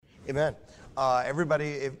Amen.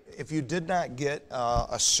 Everybody, if you did not get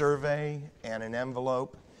a survey and an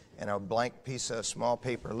envelope and a blank piece of small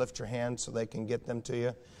paper, lift your hand so they can get them to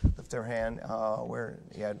you. Lift their hand.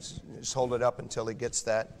 Just hold it up until he gets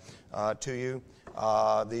that to you.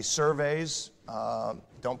 The surveys,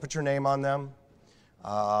 don't put your name on them.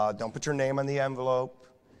 Don't put your name on the envelope.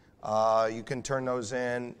 You can turn those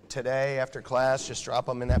in today after class. Just drop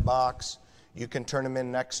them in that box. You can turn them in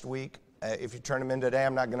next week. If you turn them in today,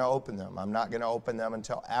 I'm not going to open them. I'm not going to open them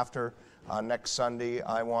until after next Sunday.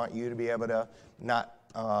 I want you to be able to not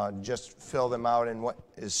just fill them out in what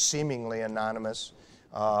is seemingly anonymous.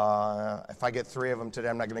 If I get 3 of them today,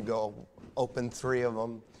 I'm not going to go open 3 of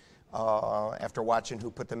them after watching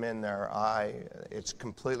who put them in there. It's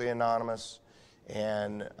completely anonymous,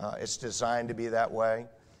 and it's designed to be that way.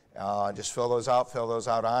 Just fill those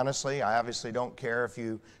out honestly. I obviously don't care if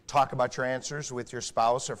you talk about your answers with your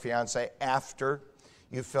spouse or fiance after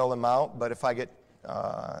you fill them out, but if I get,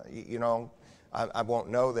 I won't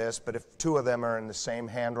know this, but if 2 of them are in the same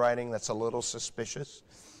handwriting, that's a little suspicious,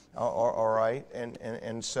 all right?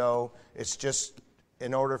 And so it's just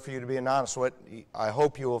in order for you to be anonymous. What I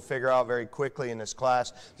hope you will figure out very quickly in this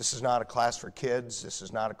class, this is not a class for kids. This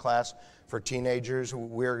is not a class for teenagers.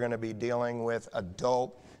 We're going to be dealing with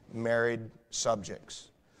adult married subjects,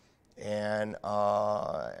 and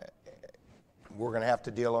we're going to have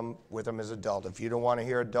to deal with them as adult. If you don't want to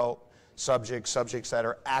hear adult subjects that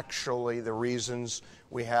are actually the reasons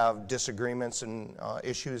we have disagreements and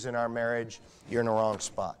issues in our marriage, you're in the wrong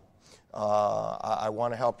spot. I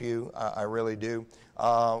want to help you. I really do.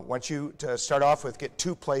 I want you to start off with, get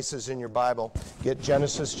 2 places in your Bible. Get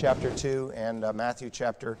Genesis chapter 2 and Matthew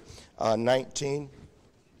chapter 19.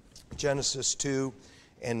 Genesis 2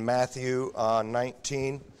 and Matthew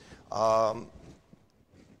 19.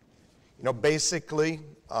 Basically,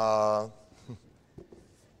 I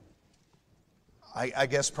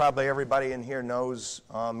guess probably everybody in here knows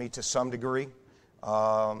me to some degree.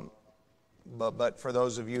 But for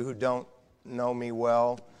those of you who don't know me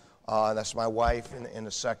well, that's my wife in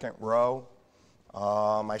the second row.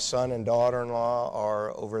 My son and daughter-in-law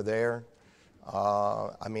are over there.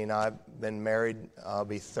 I've been married, I'll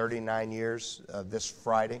be 39 years this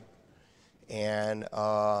Friday. And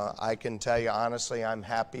I can tell you honestly, I'm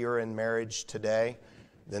happier in marriage today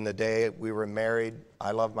than the day we were married.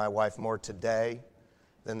 I love my wife more today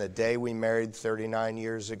than the day we married 39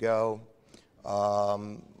 years ago.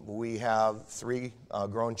 We have 3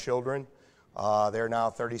 grown children. They're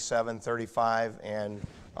now 37, 35, and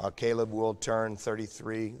Caleb will turn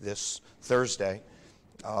 33 this Thursday.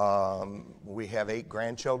 We have 8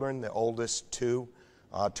 grandchildren. The oldest 2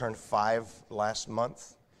 turned 5 last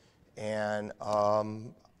month. And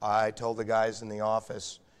I told the guys in the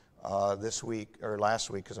office this week, or last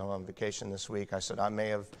week, because I'm on vacation this week, I said, I may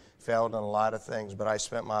have failed on a lot of things, but I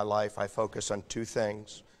spent my life, I focused on 2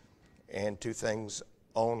 things, and 2 things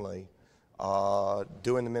only.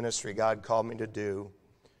 Doing the ministry God called me to do,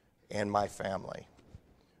 and my family.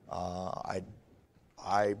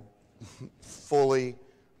 I fully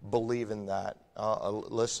believe in that.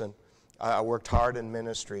 Listen, I worked hard in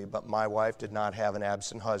ministry, but my wife did not have an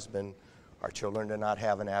absent husband. Our children did not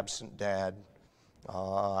have an absent dad.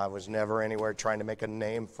 I was never anywhere trying to make a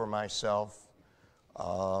name for myself.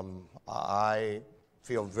 I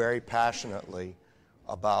feel very passionately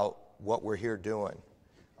about what we're here doing.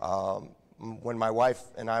 When my wife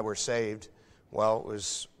and I were saved, well, it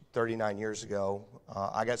was 39 years ago.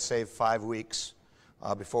 I got saved 5 weeks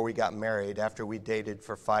before we got married, after we dated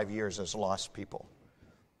for 5 years as lost people.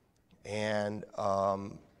 And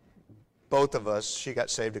both of us, she got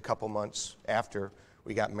saved a couple months after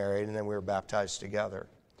we got married, and then we were baptized together.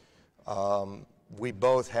 We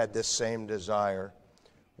both had this same desire.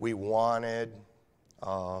 We wanted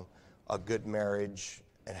a good marriage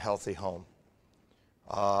and healthy home.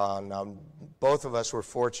 Now, both of us were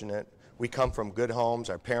fortunate. We come from good homes.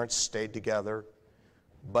 Our parents stayed together.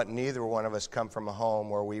 But neither one of us come from a home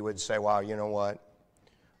where we would say, wow, you know what?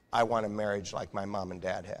 I want a marriage like my mom and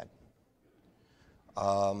dad had.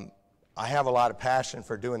 I have a lot of passion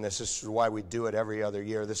for doing this. This is why we do it every other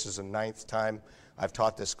year. This is the 9th time I've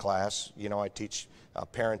taught this class. I teach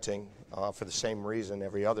parenting for the same reason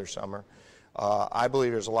every other summer. I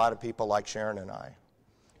believe there's a lot of people like Sharon and I.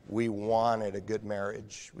 We wanted a good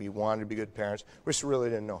marriage. We wanted to be good parents. We just really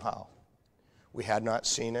didn't know how. We had not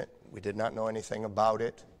seen it. We did not know anything about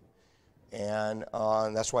it. And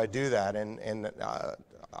that's why I do that. And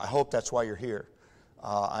I hope that's why you're here.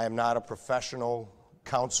 I am not a professional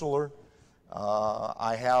counselor.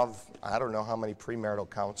 I don't know how many premarital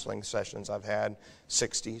counseling sessions I've had,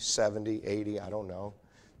 60, 70, 80, I don't know.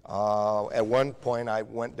 At one point, I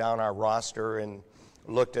went down our roster and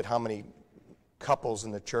looked at how many couples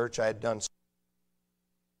in the church I had done.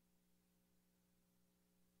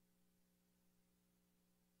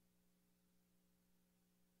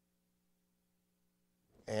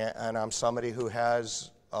 And I'm somebody who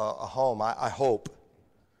has a home. I hope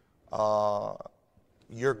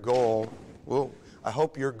your goal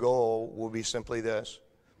will be simply this.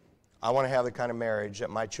 I want to have the kind of marriage that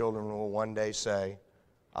my children will one day say,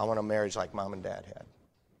 I want a marriage like Mom and Dad had.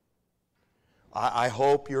 I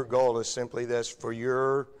hope your goal is simply this, for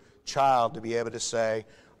your child to be able to say,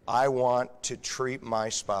 I want to treat my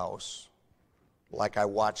spouse like I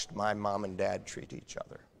watched my mom and dad treat each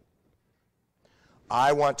other.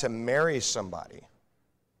 I want to marry somebody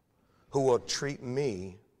who will treat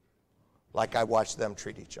me like I watched them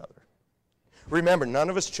treat each other. Remember, none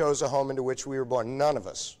of us chose a home into which we were born. None of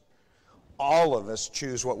us. All of us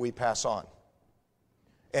choose what we pass on.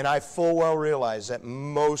 And I full well realize that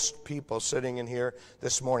most people sitting in here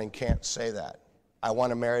this morning can't say that. I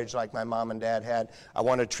want a marriage like my mom and dad had. I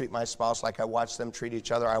want to treat my spouse like I watched them treat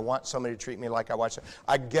each other. I want somebody to treat me like I watched them.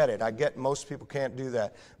 I get it. I get most people can't do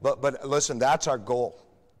that. But listen, that's our goal.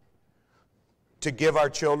 To give our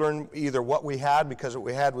children either what we had because what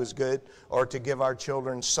we had was good, or to give our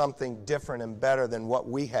children something different and better than what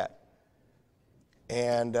we had.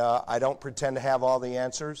 And I don't pretend to have all the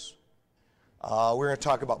answers. We're going to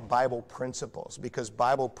talk about Bible principles, because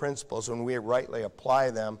Bible principles, when we rightly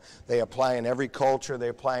apply them, they apply in every culture, they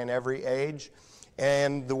apply in every age.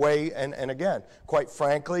 And the way, and again, quite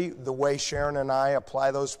frankly, the way Sharon and I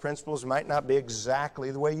apply those principles might not be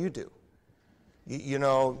exactly the way you do. You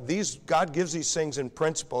know, God gives these things in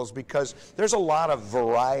principles because there's a lot of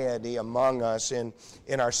variety among us in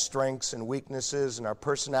our strengths and weaknesses and our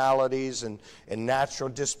personalities and natural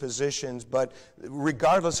dispositions. But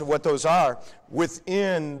regardless of what those are,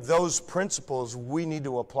 within those principles, we need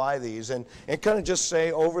to apply these. And kind of just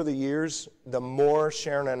say, over the years, the more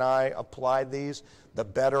Sharon and I applied these, the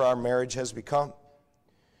better our marriage has become.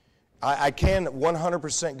 I can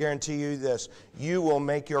 100% guarantee you this: you will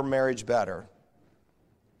make your marriage better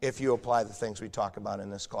if you apply the things we talk about in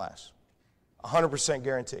this class. 100%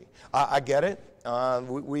 guarantee. I get it.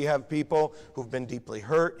 We have people who've been deeply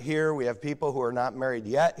hurt here. We have people who are not married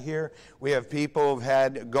yet here. We have people who've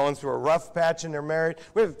had gone through a rough patch and they're married.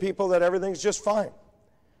 We have people that everything's just fine.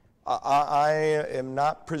 I am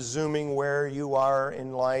not presuming where you are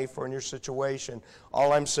in life or in your situation.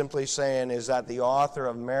 All I'm simply saying is that the author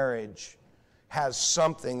of marriage has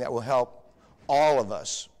something that will help all of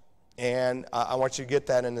us. And I want you to get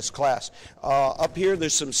that in this class. Up here,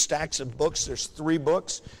 there's some stacks of books. There's 3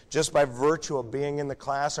 books. Just by virtue of being in the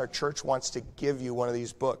class, our church wants to give you one of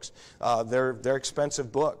these books. They're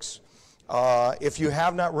expensive books. If you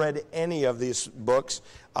have not read any of these books,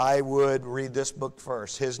 I would read this book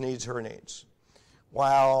first, His Needs, Her Needs.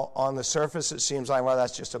 While on the surface it seems like, well,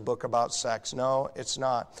 that's just a book about sex. No, it's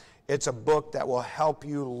not. It's a book that will help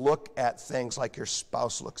you look at things like your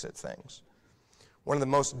spouse looks at things. One of the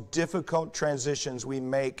most difficult transitions we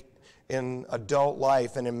make in adult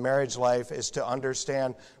life and in marriage life is to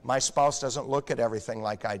understand my spouse doesn't look at everything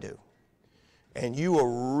like I do. And you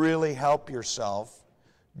will really help yourself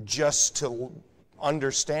just to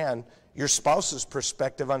understand your spouse's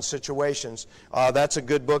perspective on situations. That's a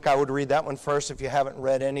good book. I would read that one first if you haven't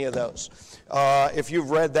read any of those. If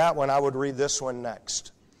you've read that one, I would read this one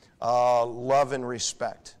next. Love and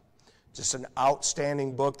Respect. Just an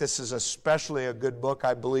outstanding book. This is especially a good book,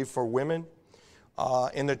 I believe, for women.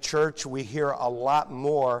 In the church, we hear a lot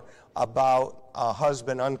more about a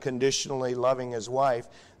husband unconditionally loving his wife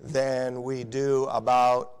than we do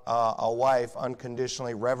about a wife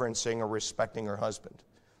unconditionally reverencing or respecting her husband.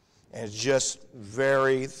 And it's just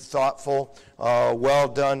very thoughtful,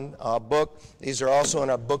 well-done book. These are also in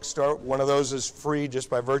our bookstore. One of those is free just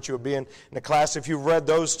by virtue of being in the class. If you've read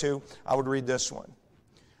those 2, I would read this one.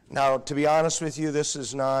 Now, to be honest with you, this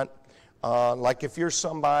is not, like if you're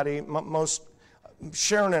somebody,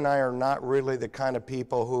 Sharon and I are not really the kind of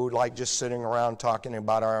people who like just sitting around talking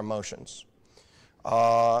about our emotions.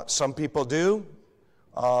 Some people do.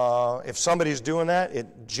 If somebody's doing that, it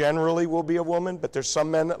generally will be a woman, but there's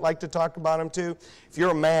some men that like to talk about them too. If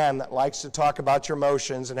you're a man that likes to talk about your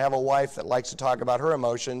emotions and have a wife that likes to talk about her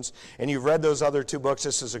emotions, and you've read those other 2 books,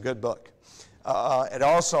 this is a good book. It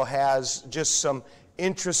also has just some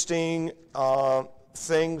interesting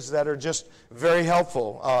things that are just very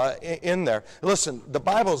helpful in there. Listen, the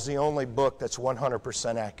Bible's the only book that's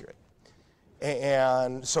 100% accurate.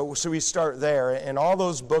 And so we start there. And all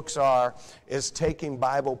those books is taking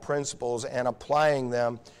Bible principles and applying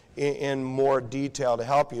them in more detail to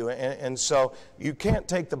help you. And so you can't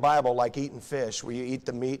take the Bible like eating fish, where you eat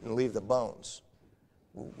the meat and leave the bones.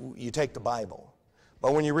 You take the Bible.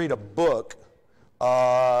 But when you read a book,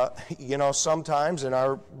 sometimes in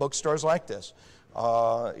our bookstores like this,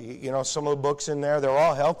 some of the books in there, they're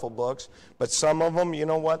all helpful books, but some of them, you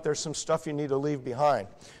know what, there's some stuff you need to leave behind.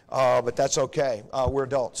 But that's okay. We're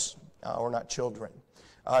adults. We're not children.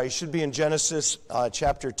 You should be in Genesis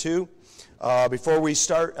chapter 2. Before we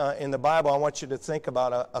start in the Bible, I want you to think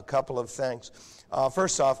about a couple of things.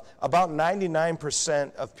 First off, about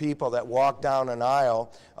 99% of people that walk down an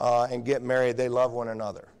aisle and get married, they love one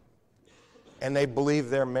another. And they believe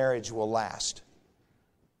their marriage will last.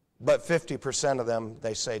 But 50% of them,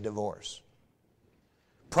 they say divorce.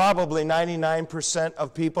 Probably 99%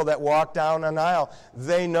 of people that walk down an aisle,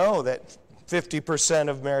 they know that 50%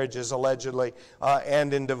 of marriages allegedly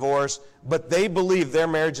end in divorce, but they believe their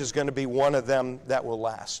marriage is going to be one of them that will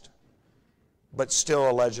last. But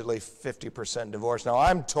still allegedly 50% divorce. Now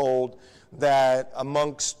I'm told that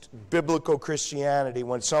amongst biblical Christianity,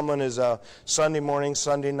 when someone is a Sunday morning,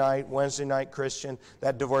 Sunday night, Wednesday night Christian,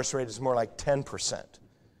 that divorce rate is more like 10%.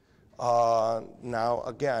 Now,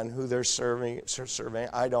 again, who they're serving,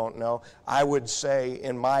 I don't know. I would say,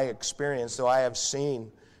 in my experience, though I have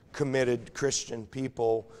seen committed Christian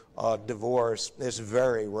people divorce, it's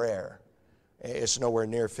very rare. It's nowhere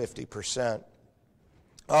near 50%.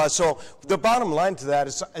 So the bottom line to that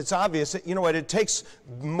is, it's obvious that, you know what, it takes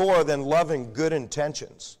more than love and good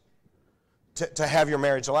intentions to have your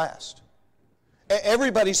marriage last.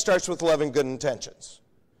 Everybody starts with love and good intentions.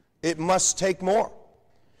 It must take more.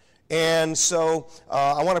 And so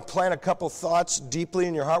I want to plant a couple thoughts deeply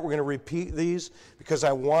in your heart. We're going to repeat these because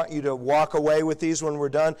I want you to walk away with these when we're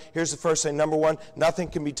done. Here's the first thing. Number one, nothing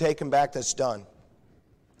can be taken back that's done.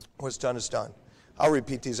 What's done is done. I'll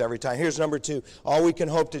repeat these every time. Here's number two. All we can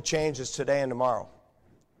hope to change is today and tomorrow.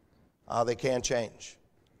 They can change.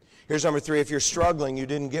 Here's number three. If you're struggling, you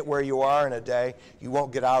didn't get where you are in a day, you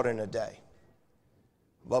won't get out in a day.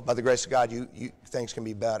 But by the grace of God, things can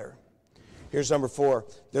be better. Here's number four.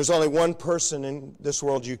 There's only one person in this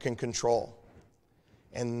world you can control.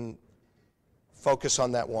 And focus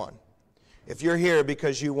on that one. If you're here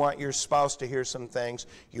because you want your spouse to hear some things,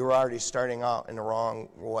 you're already starting out in the wrong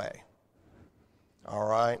way. All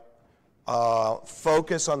right?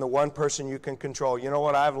 Focus on the one person you can control. You know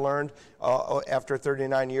what I've learned after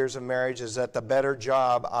 39 years of marriage is that the better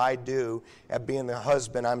job I do at being the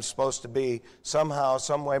husband I'm supposed to be, somehow,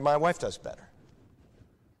 some way, my wife does better.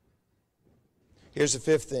 Here's the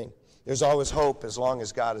fifth thing. There's always hope as long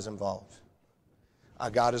as God is involved.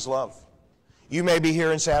 God is love. You may be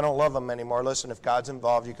here and say, I don't love him anymore. Listen, if God's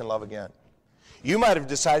involved, you can love again. You might have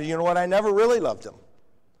decided, you know what, I never really loved him.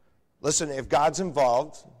 Listen, if God's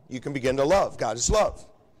involved, you can begin to love. God is love.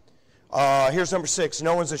 Here's number 6.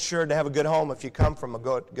 No one's assured to have a good home if you come from a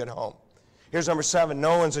good home. Here's number 7.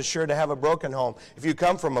 No one's assured to have a broken home if you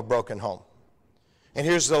come from a broken home. And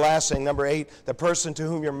here's the last thing, number 8. The person to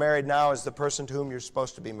whom you're married now is the person to whom you're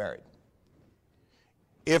supposed to be married.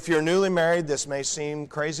 If you're newly married, this may seem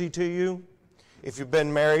crazy to you. If you've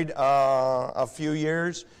been married a few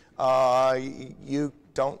years, you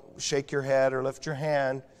don't shake your head or lift your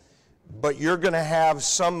hand. But you're going to have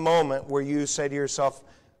some moment where you say to yourself,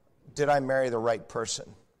 did I marry the right person?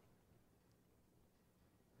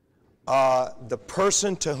 The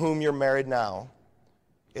person to whom you're married now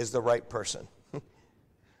is the right person.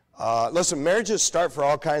 Listen, marriages start for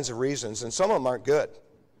all kinds of reasons, and some of them aren't good.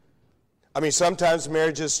 I mean, sometimes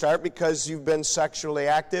marriages start because you've been sexually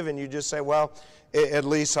active and you just say, well, at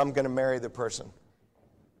least I'm going to marry the person.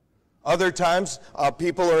 Other times,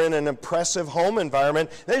 people are in an oppressive home environment.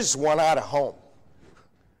 They just want out of home.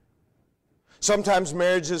 Sometimes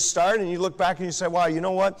marriages start and you look back and you say, wow, you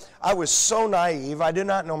know what? I was so naive. I did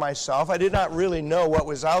not know myself. I did not really know what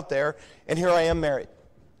was out there. And here I am married.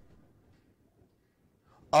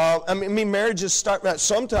 Marriages start,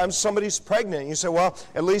 sometimes somebody's pregnant and you say, well,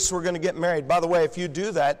 at least we're going to get married. By the way, if you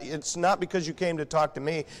do that, it's not because you came to talk to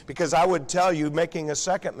me, because I would tell you making a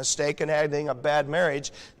second mistake and adding a bad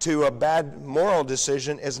marriage to a bad moral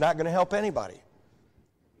decision is not going to help anybody.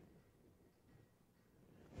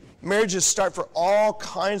 Marriages start for all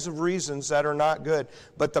kinds of reasons that are not good,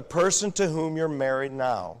 but the person to whom you're married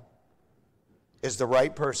now is the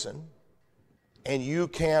right person, and you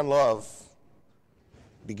can love.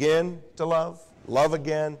 Begin to love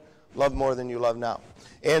again, love more than you love now.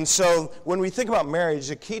 And so when we think about marriage,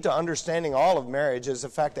 the key to understanding all of marriage is the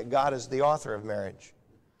fact that God is the author of marriage.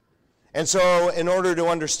 And so in order to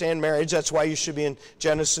understand marriage, that's why you should be in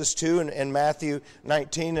Genesis 2 and Matthew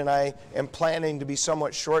 19. And I am planning to be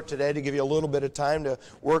somewhat short today to give you a little bit of time to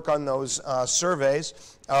work on those surveys.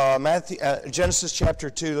 Genesis chapter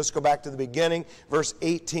 2, let's go back to the beginning. Verse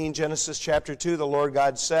 18, Genesis chapter 2, the Lord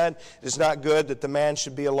God said, "It is not good that the man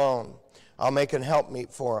should be alone. I'll make an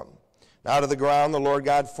helpmeet for him." Out of the ground the Lord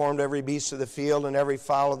God formed every beast of the field and every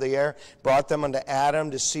fowl of the air, brought them unto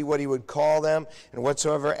Adam to see what he would call them. And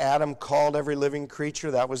whatsoever Adam called every living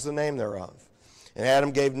creature, that was the name thereof. And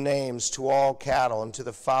Adam gave names to all cattle and to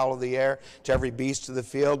the fowl of the air, to every beast of the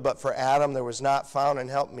field. But for Adam there was not found an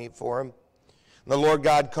helpmeet for him. And the Lord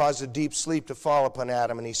God caused a deep sleep to fall upon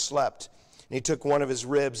Adam, and he slept. And he took one of his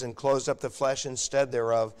ribs and closed up the flesh instead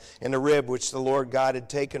thereof. And the rib which the Lord God had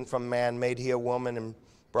taken from man made he a woman, and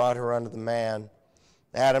brought her unto the man.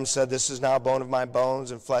 Adam said, "This is now bone of my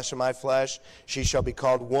bones and flesh of my flesh. She shall be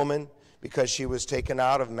called woman, because she was taken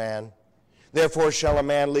out of man. Therefore shall a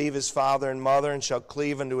man leave his father and mother, and shall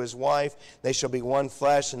cleave unto his wife. They shall be one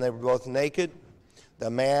flesh, and they were both naked, the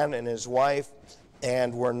man and his wife,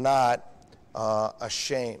 and were not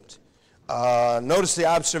ashamed." Notice the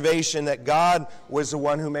observation that God was the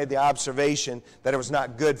one who made the observation that it was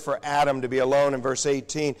not good for Adam to be alone in verse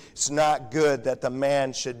 18. It's not good that the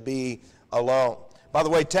man should be alone. By the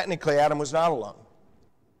way, technically Adam was not alone.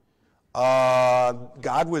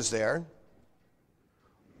 God was there.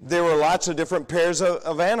 There were lots of different pairs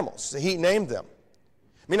of animals. He named them.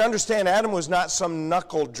 I mean, understand, Adam was not some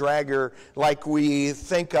knuckle dragger like we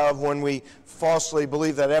think of when we falsely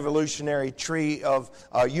believe that evolutionary tree of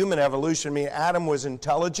human evolution. I mean, Adam was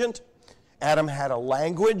intelligent. Adam had a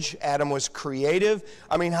language. Adam was creative.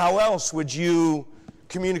 I mean, how else would you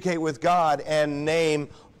communicate with God and name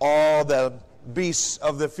all the beasts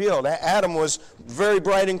of the field? Adam was very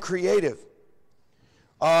bright and creative.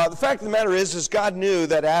 The fact of the matter is God knew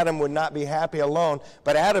that Adam would not be happy alone,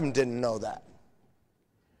 but Adam didn't know that.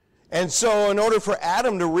 And so in order for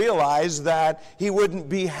Adam to realize that he wouldn't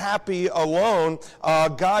be happy alone,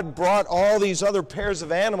 God brought all these other pairs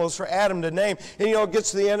of animals for Adam to name. And it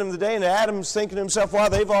gets to the end of the day, and Adam's thinking to himself, wow,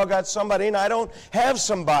 they've all got somebody, and I don't have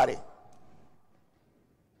somebody.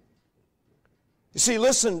 You see,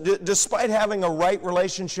 listen, despite having a right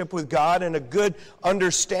relationship with God and a good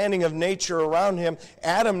understanding of nature around him,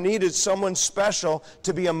 Adam needed someone special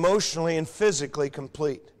to be emotionally and physically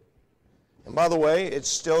complete. And by the way, it's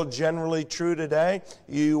still generally true today.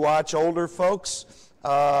 You watch older folks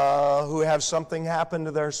who have something happen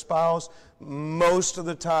to their spouse, most of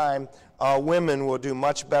the time women will do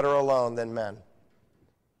much better alone than men.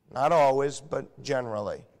 Not always, but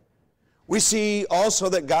generally. We see also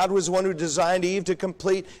that God was the one who designed Eve to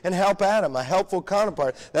complete and help Adam, a helpful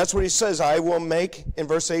counterpart. That's what he says, I will make, in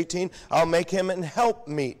verse 18, I'll make him an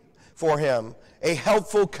helpmeet for him, a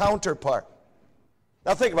helpful counterpart.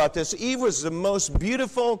 Now think about this. Eve was the most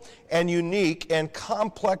beautiful and unique and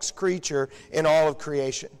complex creature in all of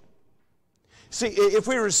creation. See, if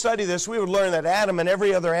we were to study this, we would learn that Adam and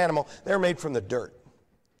every other animal, they're made from the dirt.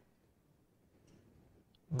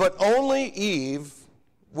 But only Eve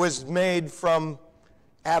was made from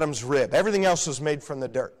Adam's rib. Everything else was made from the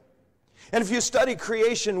dirt. And if you study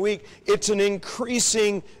Creation Week, it's an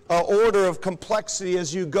increasing order of complexity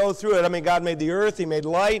as you go through it. I mean, God made the earth, he made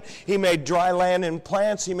light, he made dry land and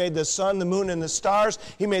plants, he made the sun, the moon, and the stars,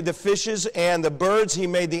 he made the fishes and the birds, he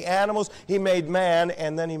made the animals, he made man,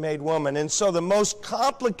 and then he made woman. And so the most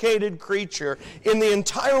complicated creature in the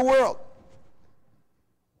entire world,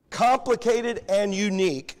 complicated and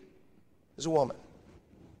unique, is a woman.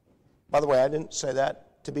 By the way, I didn't say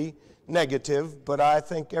that to be negative, but I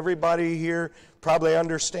think everybody here probably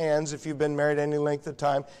understands, if you've been married any length of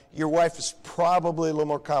time, your wife is probably a little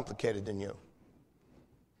more complicated than you.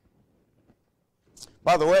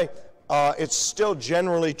 By the way, it's still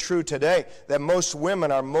generally true today that most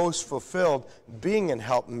women are most fulfilled being an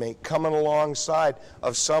helpmate, coming alongside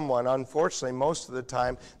of someone. Unfortunately, most of the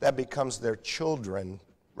time, that becomes their children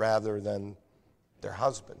rather than their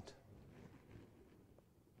husband.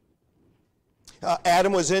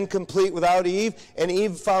 Adam was incomplete without Eve, and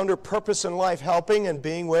Eve found her purpose in life helping and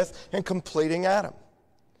being with and completing Adam.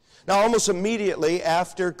 Now, almost immediately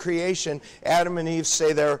after creation, Adam and Eve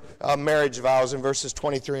say their marriage vows in verses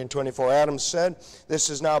 23 and 24. Adam said,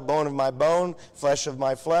 "This is now bone of my bone, flesh of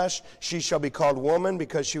my flesh. She shall be called woman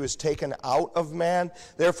because she was taken out of man.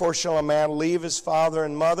 Therefore shall a man leave his father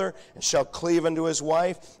and mother and shall cleave unto his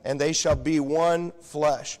wife, and they shall be one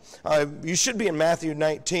flesh." You should be in Matthew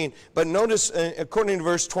 19, but notice, according to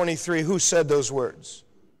verse 23, who said those words?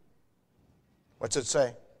 What's it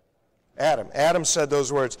say? Adam. Adam said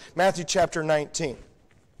those words. Matthew chapter 19.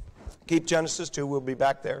 Keep Genesis 2. We'll be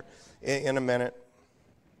back there in a minute.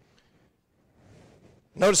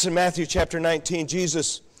 Notice in Matthew chapter 19,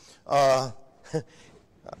 Jesus,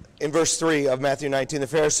 in verse 3 of Matthew 19, the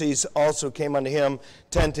Pharisees also came unto him,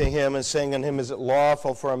 tempting him, and saying unto him, is it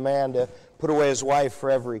lawful for a man to put away his wife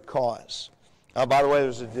for every cause? By the way, there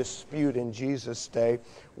was a dispute in Jesus' day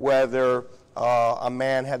whether a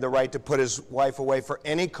man had the right to put his wife away for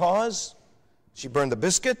any cause, she burned the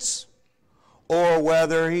biscuits, or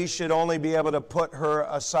whether he should only be able to put her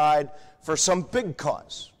aside for some big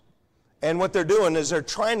cause. And what they're doing is they're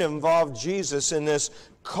trying to involve Jesus in this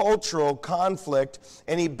cultural conflict,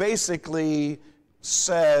 and he basically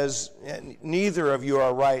says, neither of you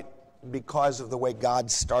are right because of the way God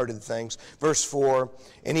started things. Verse 4,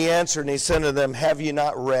 and he answered and he said to them, have you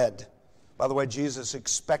not read? By the way, Jesus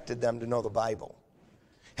expected them to know the Bible.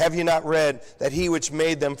 Have you not read that he which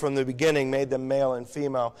made them from the beginning made them male and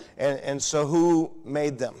female? And so who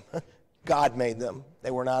made them? God made them.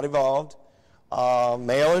 They were not evolved.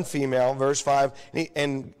 Male and female, verse 5,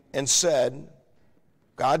 and said,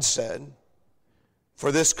 God said,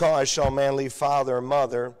 for this cause shall a man leave father and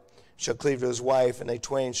mother, shall cleave to his wife, and they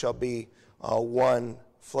twain shall be one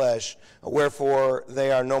flesh. Wherefore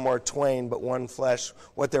they are no more twain, but one flesh.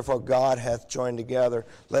 What therefore God hath joined together,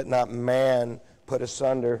 let not man put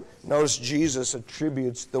asunder. Notice Jesus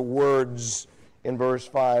attributes the words in verse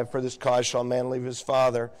 5, for this cause shall a man leave his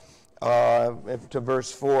father, to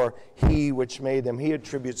verse 4, he which made them. He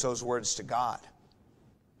attributes those words to God.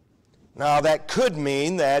 Now, that could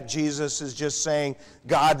mean that Jesus is just saying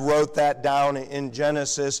God wrote that down in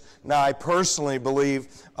Genesis. Now, I personally believe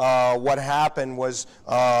what happened was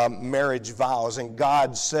marriage vows. And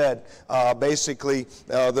God said, basically,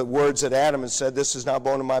 the words that Adam had said, this is now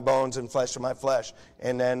bone of my bones and flesh of my flesh.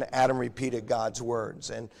 And then Adam repeated God's words.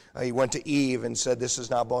 And he went to Eve and said, this is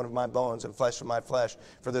now bone of my bones and flesh of my flesh.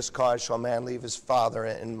 For this cause shall a man leave his father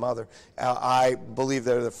and mother. I believe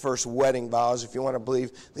they're the first wedding vows. If you want to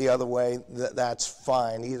believe the other way, that's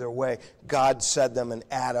fine. Either way, God said them and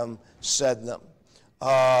Adam said them.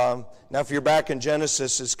 Now, if you're back in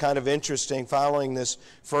Genesis, it's kind of interesting following this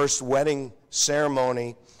first wedding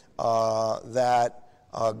ceremony that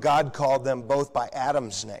God called them both by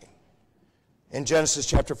Adam's name. In Genesis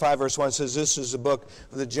chapter 5, verse 1 says, this is the book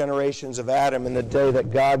of the generations of Adam. In the day that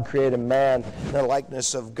God created man, in the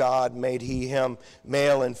likeness of God made he him.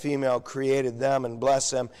 Male and female created them and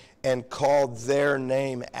blessed them and called their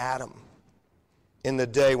name Adam in the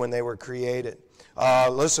day when they were created.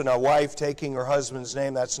 Listen, a wife taking her husband's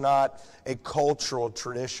name, that's not a cultural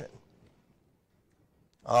tradition.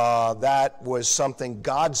 That was something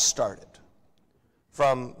God started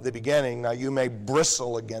from the beginning. Now, you may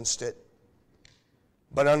bristle against it,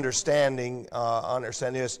 but understanding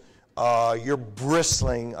this, you're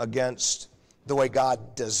bristling against the way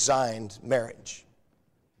God designed marriage.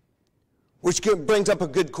 Which brings up a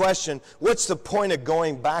good question. What's the point of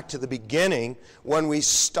going back to the beginning when we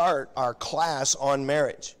start our class on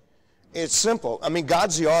marriage? It's simple. I mean,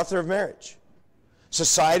 God's the author of marriage.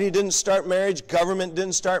 Society didn't start marriage. Government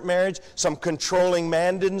didn't start marriage. Some controlling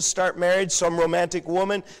man didn't start marriage. Some romantic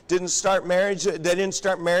woman didn't start marriage. They didn't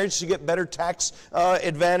start marriage to get better tax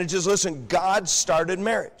advantages. Listen, God started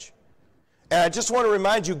marriage. And I just want to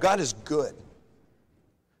remind you, God is good.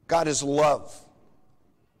 God is love.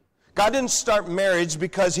 God didn't start marriage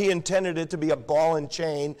because he intended it to be a ball and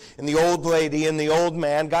chain and the old lady and the old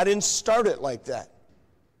man. God didn't start it like that.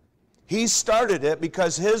 He started it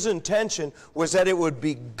because his intention was that it would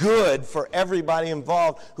be good for everybody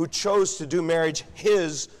involved who chose to do marriage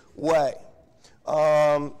his way.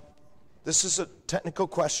 This is a technical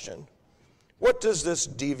question. What does this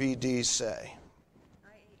DVD say?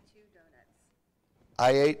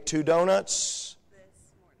 I ate 2 donuts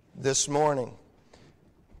this morning.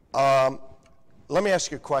 Let me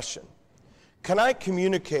ask you a question. Can I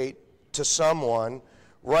communicate to someone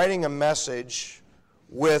writing a message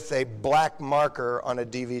with a black marker on a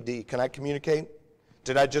DVD? Can I communicate?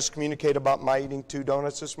 Did I just communicate about my eating 2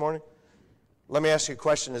 donuts this morning? Let me ask you a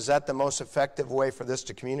question. Is that the most effective way for this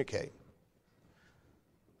to communicate?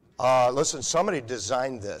 Listen, somebody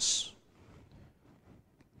designed this.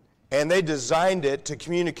 And they designed it to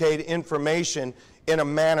communicate information in a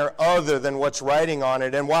manner other than what's writing on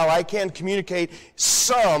it. And while I can communicate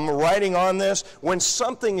some writing on this, when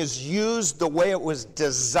something is used the way it was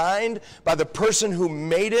designed by the person who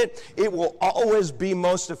made it, it will always be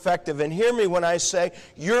most effective. And hear me when I say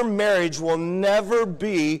your marriage will never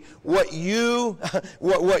be what you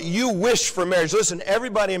wish for marriage. Listen,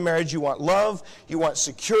 everybody in marriage, you want love, you want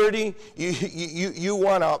security, you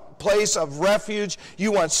want a place of refuge,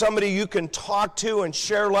 you want somebody you can talk to and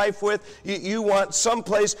share life with, you want want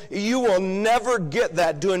someplace, you will never get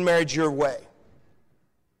that doing marriage your way.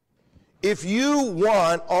 If you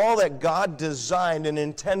want all that God designed and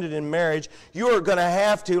intended in marriage, you are going to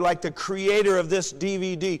have to, like the creator of this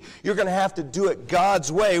DVD, you're going to have to do it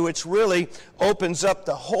God's way, which really opens up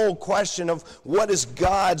the whole question of what is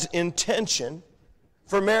God's intention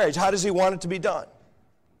for marriage? How does he want it to be done?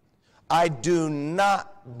 I do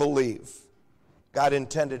not believe God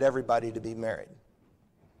intended everybody to be married.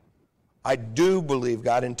 I do believe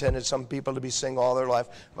God intended some people to be single all their life.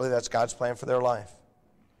 I believe that's God's plan for their life.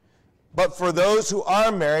 But for those who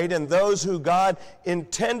are married and those who God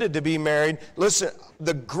intended to be married, listen,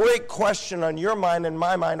 the great question on your mind and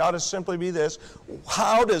my mind ought to simply be this: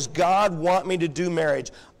 how does God want me to do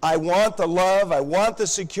marriage? I want the love, I want the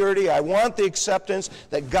security, I want the acceptance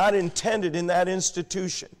that God intended in that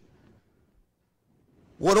institution.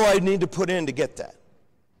 What do I need to put in to get that?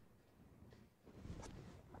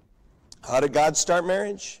 How did God start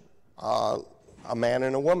marriage? A man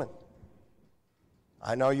and a woman.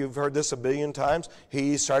 I know you've heard this a billion times.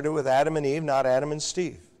 He started with Adam and Eve, not Adam and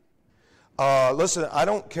Steve. Listen, I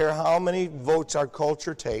don't care how many votes our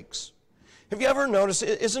culture takes. Have you ever noticed,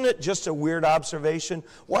 isn't it just a weird observation?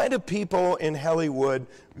 Why do people in Hollywood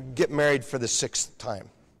get married for the 6th time?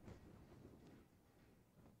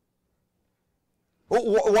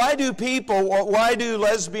 Why do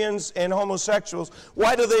lesbians and homosexuals,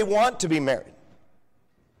 why do they want to be married?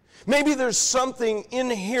 Maybe there's something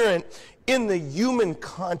inherent in the human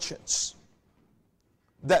conscience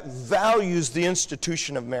that values the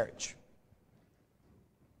institution of marriage.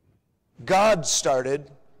 God started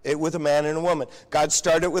it with a man and a woman. God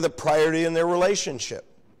started with a priority in their relationship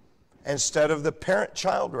instead of the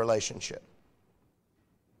parent-child relationship.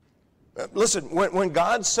 Listen, when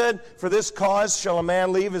God said, for this cause shall a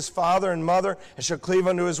man leave his father and mother and shall cleave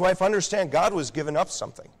unto his wife, understand God was giving up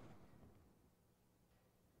something.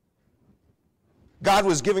 God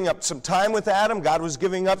was giving up some time with Adam. God was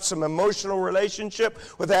giving up some emotional relationship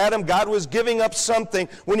with Adam. God was giving up something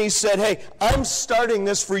when he said, hey, I'm starting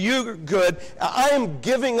this for your good. I am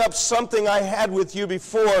giving up something I had with you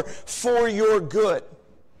before for your good.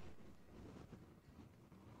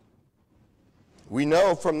 We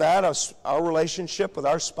know from that our relationship with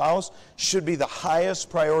our spouse should be the highest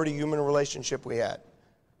priority human relationship we had.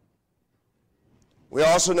 We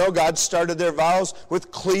also know God started their vows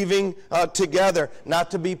with cleaving together,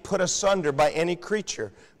 not to be put asunder by any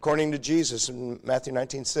creature, according to Jesus in Matthew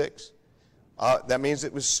 19:6. That means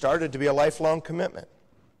it was started to be a lifelong commitment.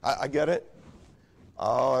 I get it.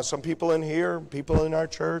 Some people in here, people in our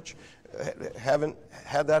church, haven't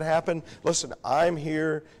had that happen. Listen, I'm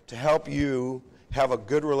here to help you have a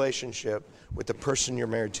good relationship with the person you're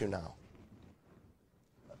married to now.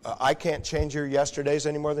 I can't change your yesterdays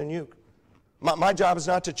any more than you. My job is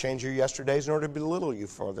not to change your yesterdays nor to belittle you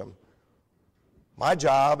for them. My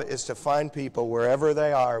job is to find people wherever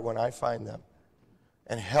they are when I find them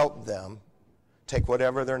and help them take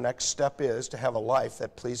whatever their next step is to have a life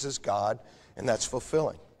that pleases God and that's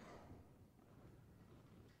fulfilling.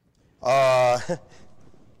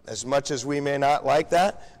 As much as we may not like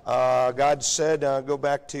that, God said, go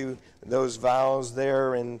back to those vows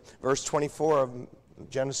there in verse 24 of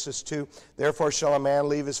Genesis 2, therefore shall a man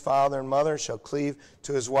leave his father and mother, shall cleave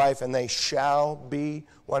to his wife, and they shall be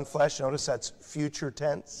one flesh. Notice that's future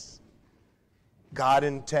tense. God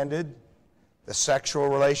intended the sexual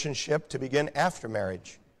relationship to begin after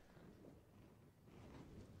marriage.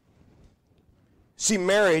 See,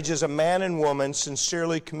 marriage is a man and woman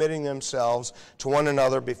sincerely committing themselves to one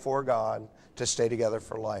another before God to stay together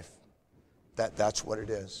for life. That's what it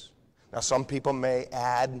is. Now, some people may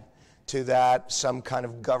add to that some kind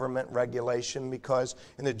of government regulation, because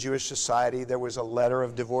in the Jewish society there was a letter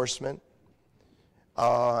of divorcement.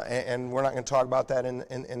 And we're not going to talk about that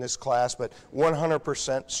in this class, but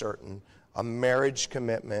 100% certain, a marriage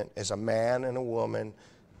commitment is a man and a woman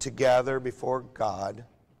together before God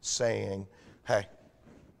saying, hey,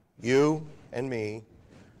 you and me,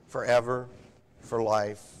 forever, for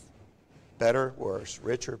life, better, worse,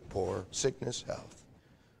 rich or poor, sickness, health.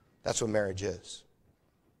 That's what marriage is.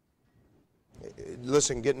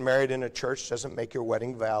 Listen, getting married in a church doesn't make your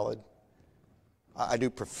wedding valid. I do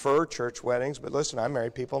prefer church weddings, but listen, I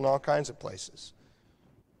marry people in all kinds of places.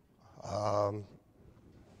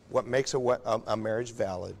 What makes a marriage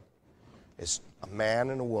valid is a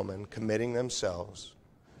man and a woman committing themselves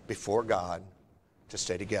before God to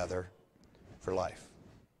stay together for life.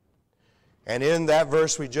 And in that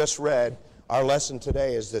verse we just read, our lesson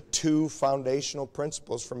today is the 2 foundational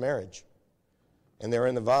principles for marriage. And they're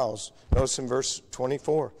in the vows. Notice in verse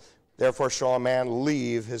 24, therefore shall a man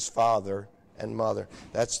leave his father and mother.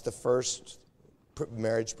 That's the first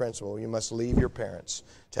marriage principle. You must leave your parents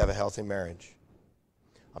to have a healthy marriage.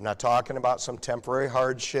 I'm not talking about some temporary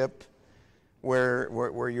hardship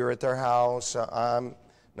where you're at their house. I'm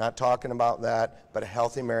not talking about that, but a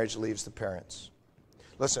healthy marriage leaves the parents.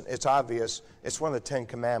 Listen, it's obvious. It's one of the 10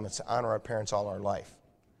 Commandments to honor our parents all our life.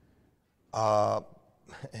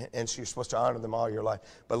 And so you're supposed to honor them all your life.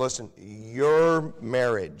 But listen, your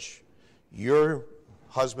marriage, your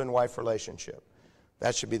husband-wife relationship,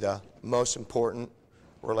 that should be the most important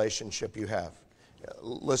relationship you have.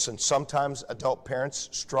 Listen, sometimes adult parents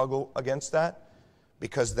struggle against that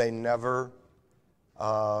because they never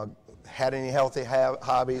had any healthy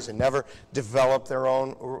hobbies and never developed their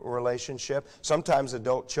own relationship. Sometimes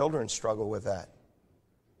adult children struggle with that.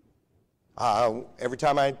 Every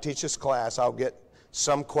time I teach this class, I'll get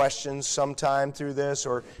some questions sometime through this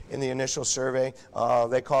or in the initial survey.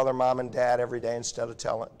 They call their mom and dad every day instead of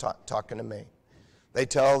talking to me. They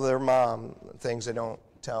tell their mom things they don't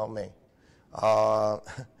tell me. Her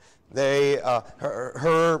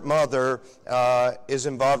mother is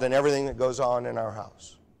involved in everything that goes on in our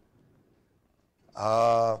house.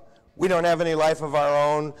 We don't have any life of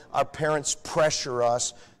our own. Our parents pressure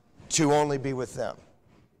us to only be with them.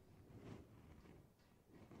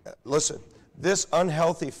 Listen, this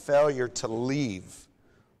unhealthy failure to leave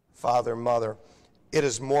father and mother, it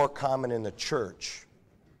is more common in the church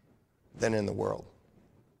than in the world.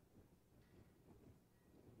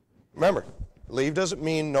 Remember, leave doesn't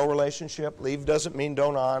mean no relationship. Leave doesn't mean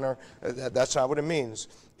don't honor. That's not what it means.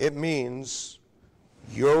 It means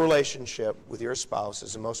your relationship with your spouse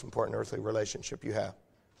is the most important earthly relationship you have.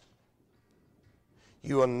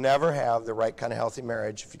 You will never have the right kind of healthy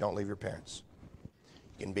marriage if you don't leave your parents.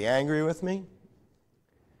 You can be angry with me.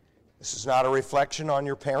 This is not a reflection on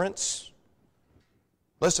your parents.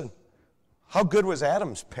 Listen, how good was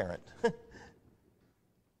Adam's parent?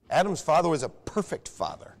 Adam's father was a perfect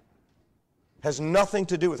father. Has nothing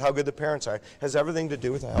to do with how good the parents are. Has everything to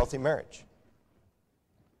do with a healthy marriage.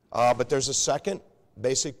 But there's a second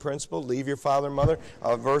basic principle. Leave your father and mother.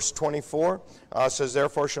 Verse 24 says,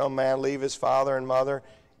 therefore shall a man leave his father and mother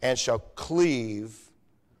and shall cleave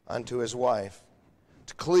unto his wife.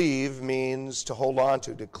 To cleave means to hold on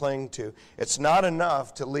to cling to. It's not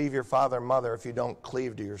enough to leave your father and mother if you don't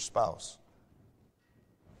cleave to your spouse.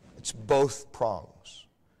 It's both prongs.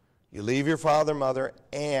 You leave your father and mother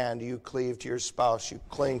and you cleave to your spouse. You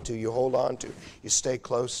cling to, you hold on to, you stay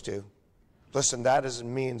close to. Listen, that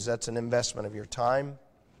means that's an investment of your time.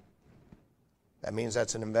 That means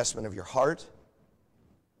that's an investment of your heart.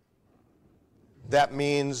 That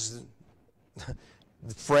means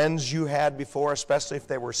the friends you had before, especially if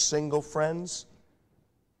they were single friends,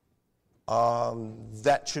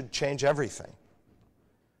 that should change everything.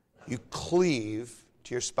 You cleave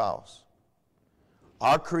to your spouse.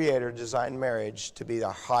 Our Creator designed marriage to be the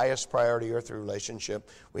highest priority earthly relationship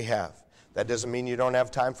we have. That doesn't mean you don't have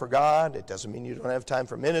time for God. It doesn't mean you don't have time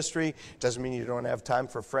for ministry. It doesn't mean you don't have time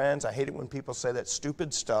for friends. I hate it when people say that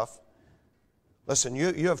stupid stuff. Listen,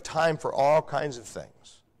 you have time for all kinds of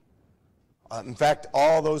things. In fact,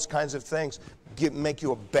 all those kinds of things make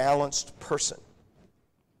you a balanced person.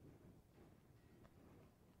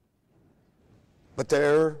 But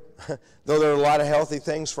though there are a lot of healthy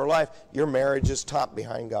things for life, your marriage is top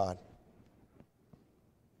behind God.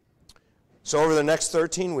 So over the next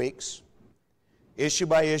 13 weeks, issue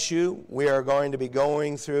by issue, we are going to be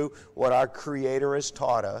going through what our Creator has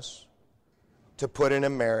taught us to put in a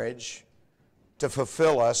marriage to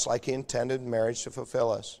fulfill us like He intended marriage to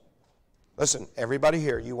fulfill us. Listen, everybody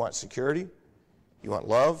here, you want security, you want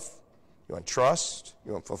love, you want trust,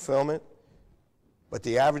 you want fulfillment, but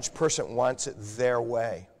the average person wants it their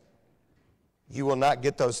way. You will not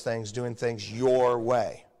get those things doing things your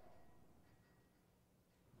way.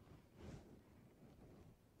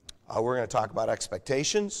 We're going to talk about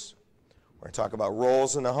expectations. We're going to talk about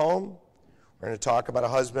roles in the home. We're going to talk about a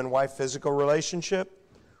husband-wife physical relationship.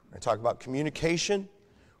 We're going to talk about communication.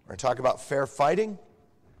 We're going to talk about fair fighting.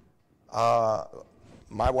 My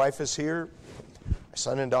wife is here. My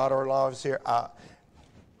son and daughter-in-law is here.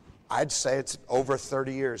 I'd say it's over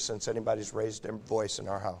 30 years since anybody's raised their voice in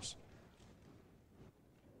our house.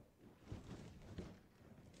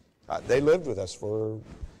 They lived with us for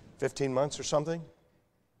 15 months or something.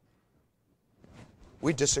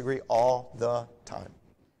 We disagree all the time,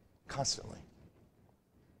 constantly.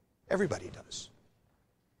 Everybody does.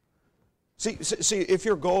 See, if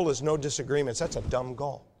your goal is no disagreements, that's a dumb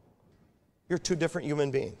goal. You're two different human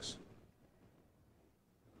beings.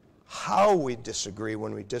 How we disagree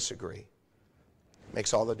when we disagree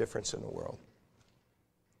makes all the difference in the world.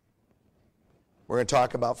 We're going to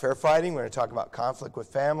talk about fair fighting. We're going to talk about conflict with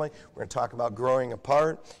family. We're going to talk about growing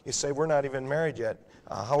apart. You say, we're not even married yet.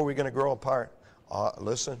 How are we going to grow apart?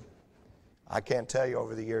 Listen, I can't tell you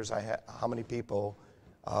over the years how many people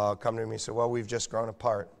come to me and say, well, we've just grown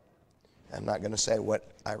apart. I'm not going to say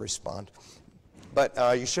what I respond. But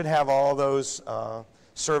you should have all those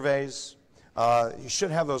surveys. You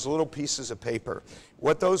should have those little pieces of paper.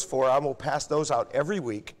 What those for, I will pass those out every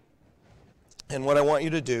week. And what I want you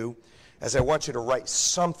to do is I want you to write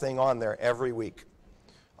something on there every week.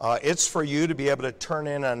 It's for you to be able to turn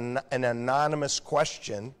in an anonymous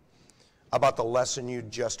question about the lesson you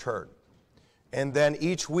just heard. And then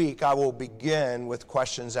each week I will begin with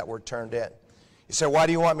questions that were turned in. You say, why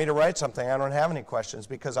do you want me to write something? I don't have any questions,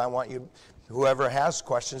 because I want you, whoever has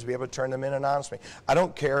questions, to be able to turn them in anonymously. I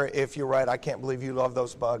don't care if you write, I can't believe you love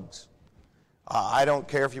those bugs. I don't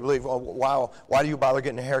care if you believe, oh, wow, why do you bother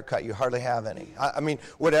getting a haircut? You hardly have any. I mean,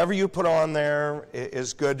 whatever you put on there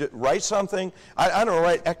is good. Write something. I don't know,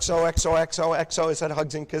 write XOXOXOXO. Is that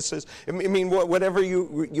hugs and kisses? I mean, whatever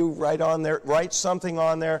you write on there, write something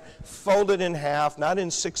on there, fold it in half, not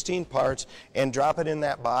in 16 parts, and drop it in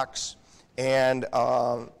that box. And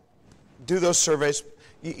do those surveys.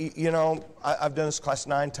 You know, I've done this class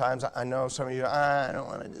 9 times. I know some of you, I don't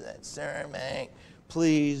want to do that survey.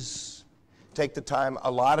 Please take the time.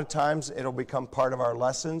 A lot of times it'll become part of our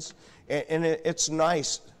lessons. And it's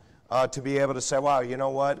nice to be able to say, wow, you know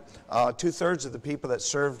what? 2/3 of the people that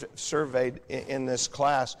surveyed in this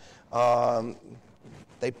class,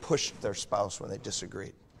 they pushed their spouse when they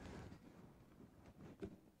disagreed.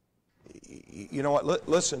 You know what?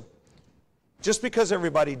 Listen. Just because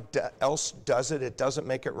everybody else does it, it doesn't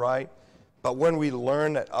make it right. But when we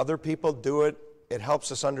learn that other people do it, it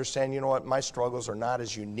helps us understand, you know what, my struggles are not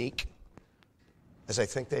as unique as I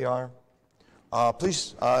think they are.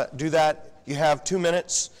 Please do that. You have 2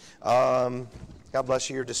 minutes. God bless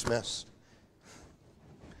you. You're dismissed.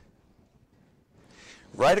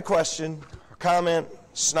 Write a question, a comment,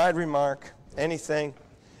 snide remark, anything.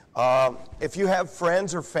 If you have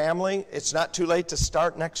friends or family, it's not too late to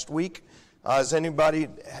start next week. Does anybody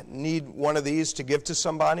need one of these to give to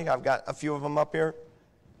somebody? I've got a few of them up here.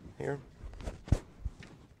 Yeah,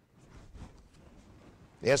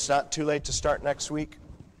 it's not too late to start next week.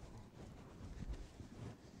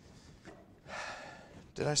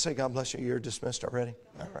 Did I say God bless you? You're dismissed already?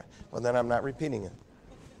 All right. Well, then I'm not repeating it.